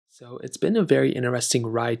So it's been a very interesting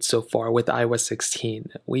ride so far with iOS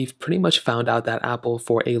 16. We've pretty much found out that Apple,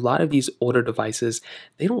 for a lot of these older devices,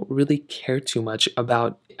 they don't really care too much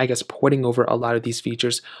about, I guess, porting over a lot of these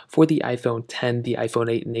features for the iPhone 10, the iPhone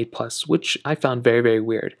 8, and 8 Plus, which I found very, very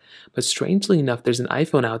weird. But strangely enough, there's an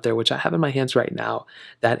iPhone out there, which I have in my hands right now,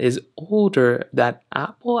 that is older, that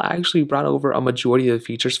Apple actually brought over a majority of the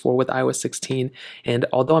features for with iOS 16. And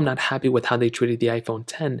although I'm not happy with how they treated the iPhone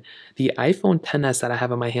 10, the iPhone 10s that I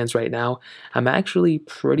have in my hands right now, I'm actually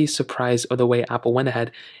pretty surprised of the way Apple went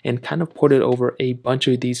ahead and kind of ported over a bunch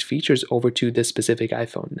of these features over to this specific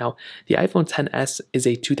iPhone. Now, the iPhone 10s is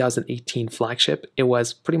a 2018 flagship. It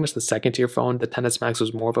was pretty much the second tier phone. The 10s Max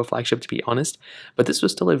was more of a flagship, to be honest, but this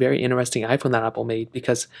was still a very interesting iPhone that Apple made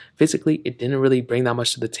because physically it didn't really bring that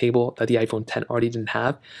much to the table that the iPhone 10 already didn't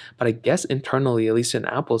have. But I guess internally, at least in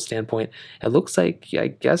Apple's standpoint, it looks like, I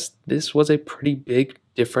guess this was a pretty big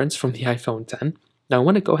difference from the iPhone 10. Now I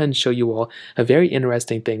want to go ahead and show you all a very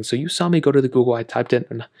interesting thing. So you saw me go to Google, I typed in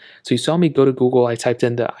the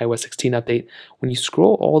iOS 16 update. When you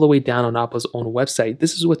scroll all the way down on Apple's own website,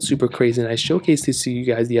 this is what's super crazy, and I showcased this to you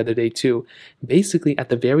guys the other day too. Basically at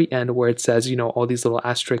the very end where it says, all these little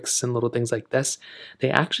asterisks and little things like this, they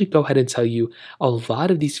actually go ahead and tell you a lot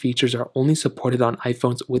of these features are only supported on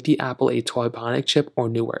iPhones with the Apple A12 Bionic chip or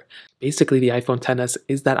newer. Basically, the iPhone 10s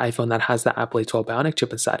is that iPhone that has the Apple A12 Bionic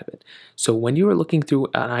chip inside of it. So when you are looking through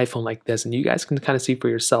an iPhone like this, and you guys can kind of see for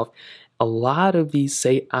yourself, a lot of these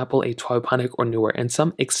say Apple A12 Bionic or newer, and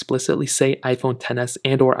some explicitly say iPhone 10s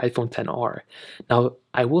and or iPhone 10R. Now,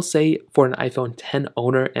 I will say for an iPhone 10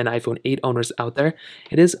 owner and iPhone 8 owners out there,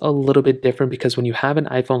 it is a little bit different because when you have an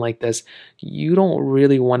iPhone like this, you don't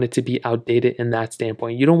really want it to be outdated in that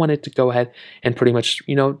standpoint. You don't want it to go ahead and pretty much,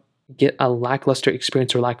 get a lackluster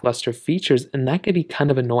experience or lackluster features, and that could be kind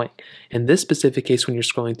of annoying. In this specific case, when you're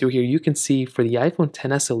scrolling through here, you can see for the iPhone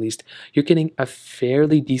 10s at least, you're getting a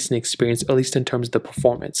fairly decent experience, at least in terms of the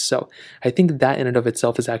performance. So I think that in and of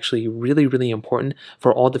itself is actually really, really important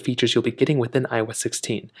for all the features you'll be getting within iOS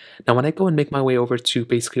 16. Now, when I go and make my way over to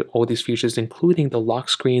basically all these features, including the lock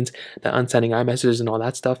screens, the unsending iMessages, and all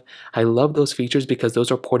that stuff, I love those features because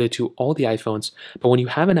those are ported to all the iPhones. But when you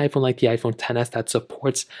have an iPhone like the iPhone 10s that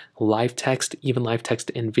supports live text, even live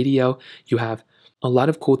text in video, you have a lot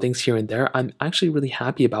of cool things here and there. I'm actually really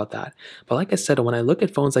happy about that. But like I said, when I look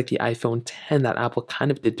at phones like the iPhone 10 that Apple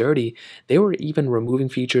kind of did dirty, they were even removing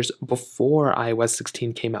features before iOS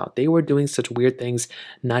 16 came out. They were doing such weird things,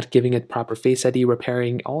 not giving it proper Face ID,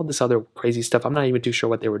 repairing, all this other crazy stuff. I'm not even too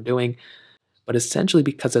sure what they were doing. But essentially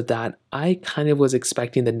because of that, I kind of was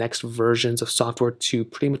expecting the next versions of software to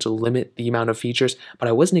pretty much limit the amount of features, but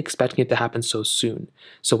I wasn't expecting it to happen so soon.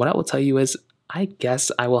 So what I will tell you is, I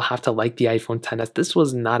guess I will have to like the iPhone 10s. This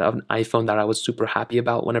was not an iPhone that I was super happy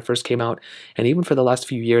about when it first came out. And even for the last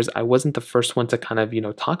few years, I wasn't the first one to kind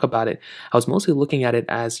of, talk about it. I was mostly looking at it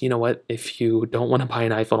as, if you don't want to buy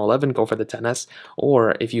an iPhone 11, go for the 10s.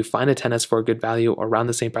 Or if you find a 10s for a good value around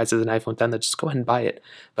the same price as an iPhone 10, then just go ahead and buy it.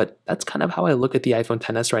 But that's kind of how I look at the iPhone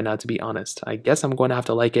 10s right now, to be honest. I guess I'm going to have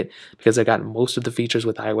to like it because I got most of the features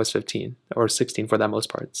with iOS 15 or 16 for that most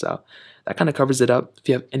part. So that kind of covers it up. If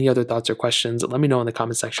you have any other thoughts or questions, let me know in the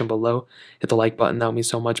comment section below. Hit the like button, that would mean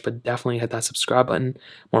so much, but definitely hit that subscribe button.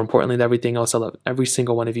 More importantly than everything else, I love every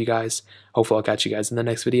single one of you guys. Hopefully I'll catch you guys in the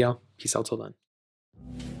next video. Peace out till then.